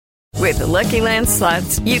With the Lucky Land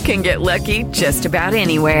Slots, you can get lucky just about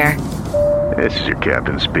anywhere. This is your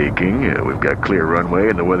captain speaking. We've got clear runway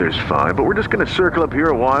and the weather's fine, but we're just going to circle up here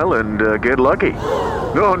a while and get lucky.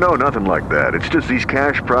 No, nothing like that. It's just these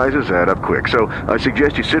cash prizes add up quick. So I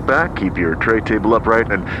suggest you sit back, keep your tray table upright,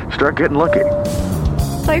 and start getting lucky.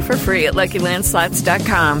 Play for free at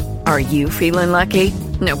LuckyLandSlots.com. Are you feeling lucky?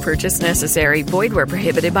 No purchase necessary. Void where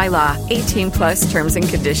prohibited by law. 18+ terms and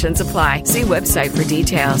conditions apply. See website for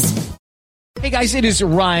details. Hey guys, it is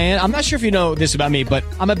Ryan. I'm not sure if you know this about me, but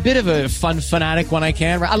I'm a bit of a fun fanatic when I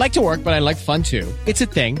can. I like to work, but I like fun too. It's a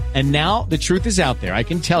thing. And now the truth is out there. I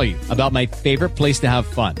can tell you about my favorite place to have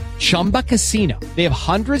fun. Chumba Casino. They have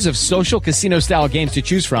hundreds of social casino style games to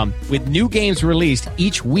choose from with new games released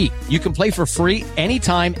each week. You can play for free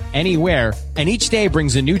anytime, anywhere. And each day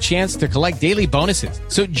brings a new chance to collect daily bonuses.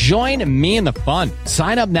 So join me in the fun.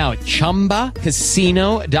 Sign up now at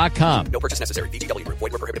ChumbaCasino.com. No purchase necessary. VGW. Void where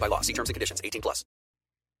prohibited by law. See terms and conditions. 18+.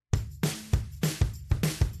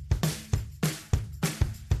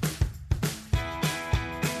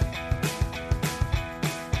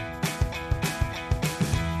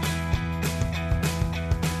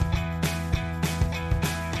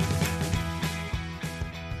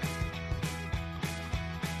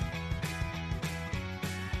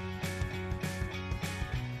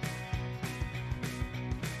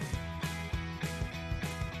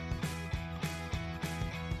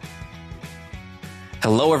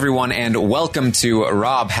 Hello, everyone, and welcome to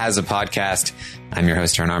Rob Has a Podcast. I'm your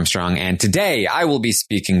host, Aaron Armstrong, and today I will be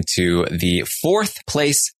speaking to the fourth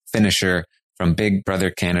place finisher from Big Brother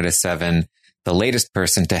Canada 7, the latest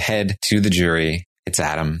person to head to the jury. It's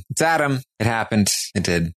Adam. It's Adam. It happened. It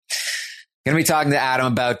did. Going to be talking to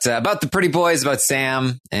Adam about the Pretty Boys, about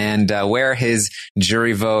Sam, and where his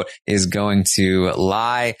jury vote is going to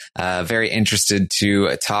lie. Very interested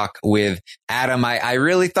to talk with Adam. I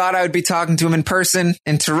really thought I would be talking to him in person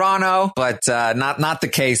in Toronto, but not the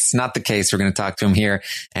case. Not the case. We're going to talk to him here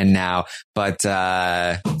and now. But what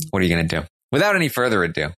are you going to do? Without any further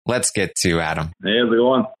ado, let's get to Adam. Hey, how's it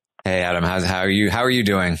going? Hey, Adam. How are you? How are you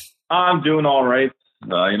doing? I'm doing all right.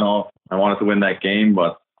 I wanted to win that game,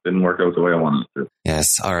 but didn't work out the way I wanted it to.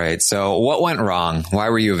 Yes. All right. So what went wrong? Why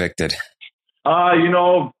were you evicted? I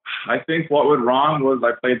think what went wrong was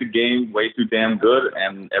I played the game way too damn good,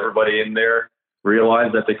 and everybody in there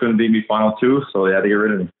realized that they couldn't beat me final two, so they had to get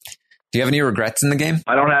rid of me. Do you have any regrets in the game?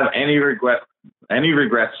 I don't have any regrets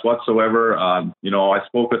whatsoever. I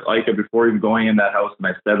spoke with Ika before even going in that house, and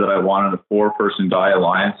I said that I wanted a 4-person die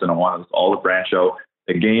alliance, and I wanted us all to branch out.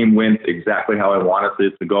 The game went exactly how I wanted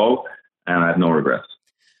it to go, and I have no regrets.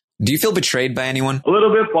 Do you feel betrayed by anyone? A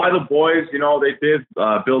little bit by the boys. They did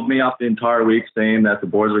build me up the entire week saying that the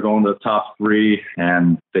boys are going to the top 3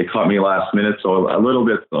 and they cut me last minute. So a little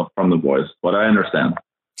bit from the boys, but I understand.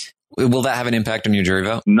 Will that have an impact on your jury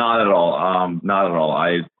vote? Not at all. Not at all.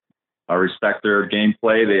 I respect their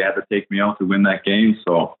gameplay. They had to take me out to win that game.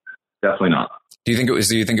 So definitely not. Do you think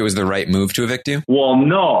it was the right move to evict you? Well,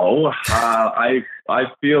 no. I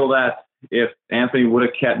feel that if Anthony would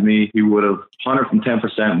have kept me, he would have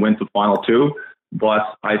 110% went to final 2.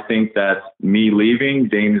 But I think that me leaving,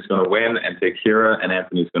 Dane is going to win and take Kira, and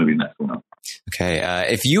Anthony's going to be next one up. Okay.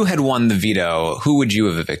 If you had won the veto, who would you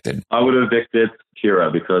have evicted? I would have evicted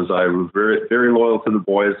Kira because I was very, very loyal to the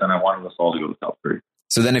boys, and I wanted us all to go to the top 3.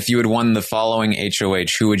 So then if you had won the following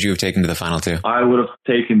HOH, who would you have taken to the final 2? I would have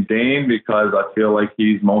taken Dane because I feel like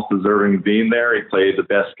he's most deserving of being there. He played the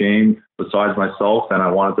best game besides myself, and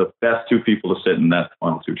I wanted the best 2 people to sit in that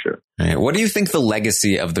final 2 chair. Right. What do you think the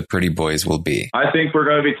legacy of the Pretty Boys will be? I think we're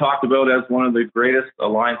going to be talked about as one of the greatest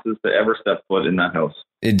alliances to ever step foot in that house.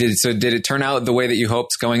 Did it turn out the way that you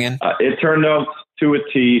hoped going in? It turned out to a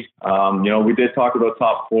T. We did talk about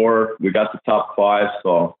top 4. We got the top 5,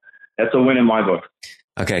 so that's a win in my book.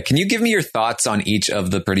 Okay. Can you give me your thoughts on each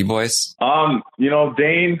of the Pretty Boys?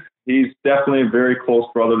 Dane, he's definitely a very close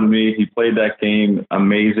brother to me. He played that game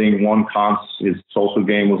amazing. Won comps. His social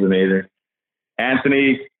game was amazing.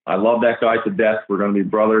 Anthony, I love that guy to death. We're going to be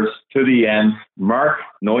brothers to the end. Mark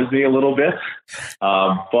annoys me a little bit.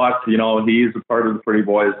 But he's a part of the Pretty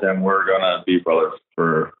Boys, and we're going to be brothers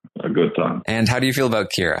for a good time. And how do you feel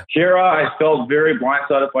about Kira? Kira, I felt very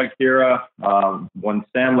blindsided by Kira. When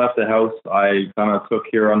Sam left the house, I kind of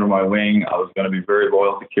took Kira under my wing. I was going to be very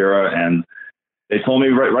loyal to Kira, and they told me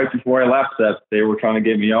right before I left that they were trying to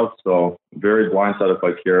get me out. So very blindsided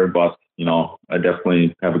by Kira, but I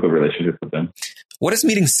definitely have a good relationship with them. What has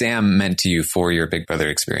meeting Sam meant to you for your Big Brother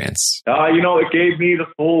experience? It gave me the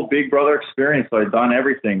full Big Brother experience. I'd done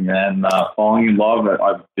everything, and falling in love,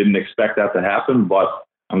 I didn't expect that to happen, but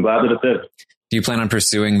I'm glad that it did. Do you plan on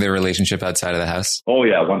pursuing the relationship outside of the house? Oh,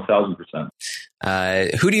 yeah,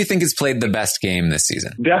 1,000%. Who do you think has played the best game this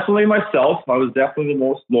season? Definitely myself. I was definitely the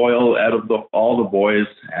most loyal out of all the boys,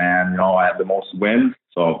 and I had the most wins.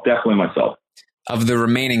 So definitely myself. Of the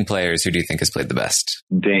remaining players, who do you think has played the best?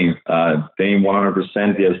 Dane. Dane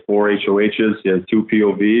 100%. He has 4 HOHs. He has 2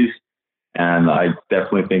 POVs. And I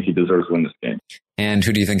definitely think he deserves to win this game. And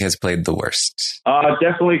who do you think has played the worst?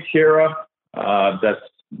 Definitely Kira. That's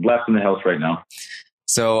left in the house right now.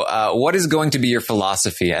 So what is going to be your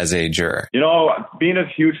philosophy as a juror? Being a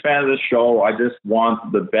huge fan of this show, I just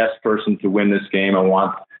want the best person to win this game. I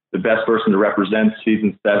want the best person to represent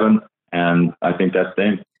season 7. And I think that's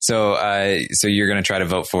Dane. So you're going to try to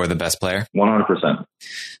vote for the best player? 100%.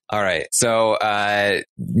 All right. So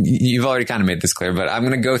you've already kind of made this clear, but I'm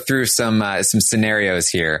going to go through some scenarios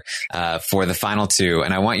here for the final 2.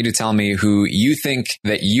 And I want you to tell me who you think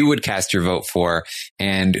that you would cast your vote for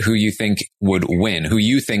and who you think would win, who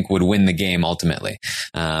you think would win the game ultimately.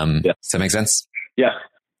 Yeah. Does that make sense? Yeah.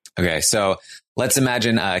 Okay. So let's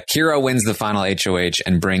imagine Kira wins the final HOH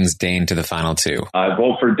and brings Dane to the final 2. I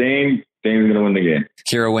vote for Dane. Dane's going to win the game.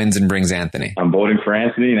 Kira wins and brings Anthony. I'm voting for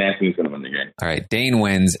Anthony, and Anthony's going to win the game. All right. Dane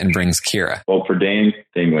wins and brings Kira. Vote for Dane.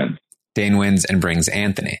 Dane wins. Dane wins and brings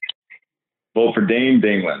Anthony. Vote for Dane.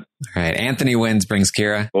 Dane wins. All right. Anthony wins, brings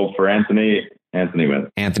Kira. Vote for Anthony. Anthony wins.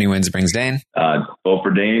 Anthony wins, brings Dane. Vote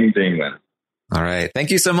for Dane. Dane wins. All right.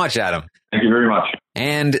 Thank you so much, Adam. Thank you very much.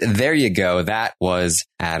 And there you go. That was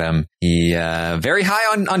Adam. He very high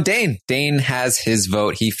on Dane. Dane has his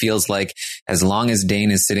vote. He feels like as long as Dane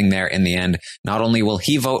is sitting there in the end, not only will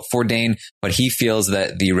he vote for Dane, but he feels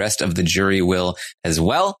that the rest of the jury will as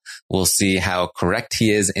well. We'll see how correct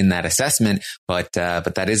he is in that assessment. But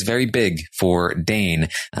that is very big for Dane,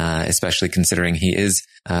 especially considering he is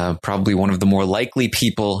probably one of the more likely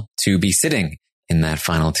people to be sitting in that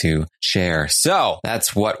final 2 chair. So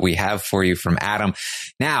that's what we have for you from Adam.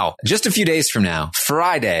 Now, just a few days from now,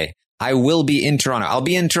 Friday, I will be in Toronto. I'll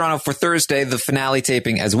be in Toronto for Thursday, the finale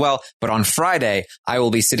taping as well. But on Friday, I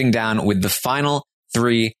will be sitting down with the final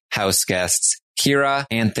 3 house guests, Kira,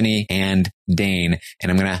 Anthony, and Dane.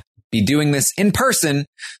 And I'm going to be doing this in person.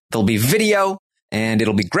 There'll be video. And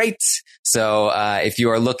it'll be great. So if you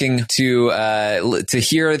are looking to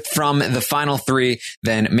hear from the final 3,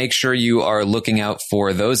 then make sure you are looking out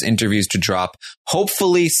for those interviews to drop,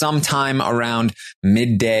 hopefully sometime around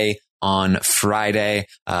midday on Friday,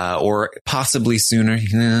 or possibly sooner,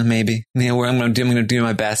 maybe. I'm going to do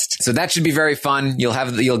my best. So that should be very fun.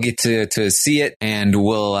 You'll get to see it, and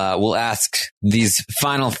we'll ask these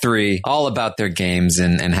final 3 all about their games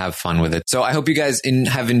and have fun with it. So I hope you guys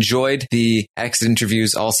have enjoyed the exit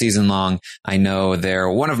interviews all season long. I know they're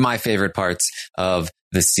one of my favorite parts of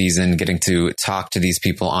the season, getting to talk to these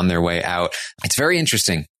people on their way out. It's very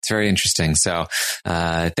interesting. So,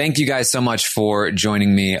 thank you guys so much for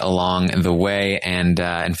joining me along the way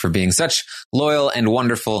and for being such loyal and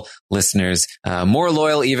wonderful listeners. More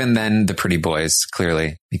loyal even than the pretty boys,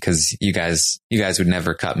 clearly, because you guys would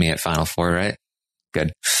never cut me at Final 4, right?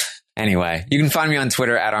 Good. Anyway, you can find me on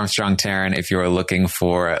Twitter at Armstrong Taran if you're looking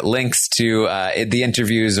for links to the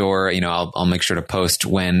interviews, or I'll make sure to post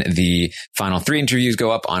when the final 3 interviews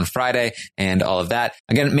go up on Friday and all of that.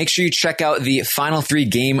 Again, make sure you check out the final 3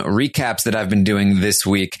 game recaps that I've been doing this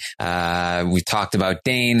week. We talked about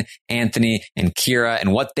Dane, Anthony, and Kira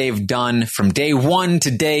and what they've done from day 1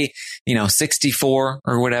 to day 64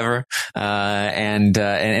 or whatever, and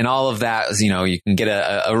all of that. You can get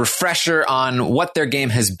a refresher on what their game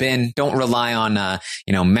has been. Don't rely on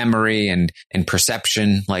memory and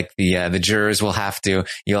perception like the jurors will have to.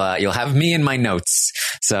 You'll have me in my notes,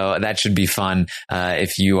 so that should be fun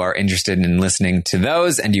if you are interested in listening to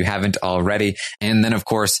those and you haven't already. And then, of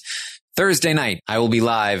course, Thursday night, I will be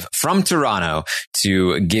live from Toronto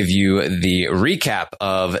to give you the recap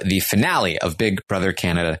of the finale of Big Brother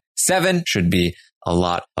Canada 7. Should be a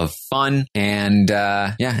lot of fun. And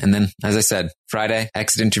and then, as I said, Friday,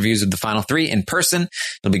 exit interviews with the final 3 in person.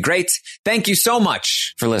 It'll be great. Thank you so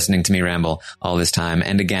much for listening to me ramble all this time.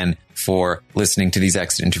 And again, for listening to these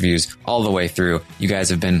exit interviews all the way through. You guys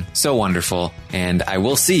have been so wonderful, and I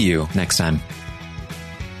will see you next time.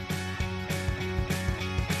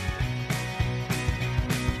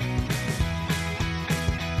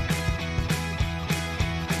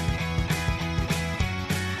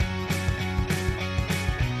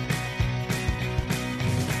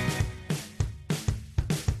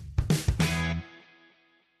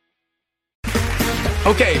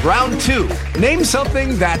 Okay, round 2. Name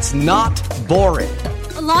something that's not boring.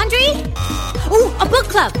 A laundry? Ooh, a book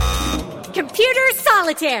club. Computer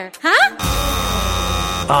solitaire, huh?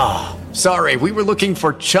 Ah, Sorry, we were looking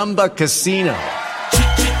for Chumba Casino.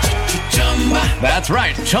 That's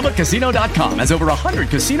right. ChumbaCasino.com has over 100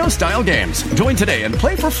 casino-style games. Join today and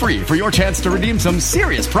play for free for your chance to redeem some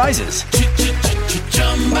serious prizes.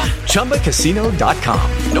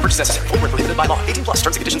 ChumbaCasino.com. No purchase necessary. Void where prohibited by law. 18 plus.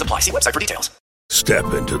 Terms and conditions apply. See website for details.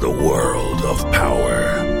 Step into the world of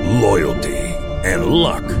power, loyalty, and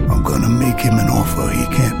luck. I'm going to make him an offer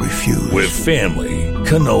he can't refuse. With family,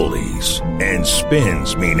 cannolis, and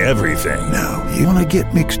spins mean everything. Now, you want to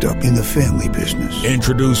get mixed up in the family business.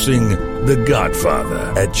 Introducing The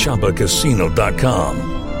Godfather at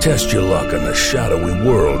ChumbaCasino.com. Test your luck in the shadowy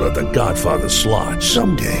world of The Godfather slot.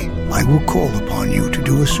 Someday, I will call upon you to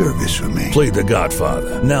do a service for me. Play The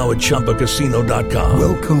Godfather now at ChumbaCasino.com.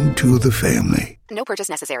 Welcome to the family. No purchase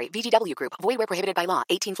necessary. VGW Group. Void where prohibited by law.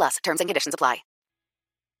 18 plus. Terms and conditions apply.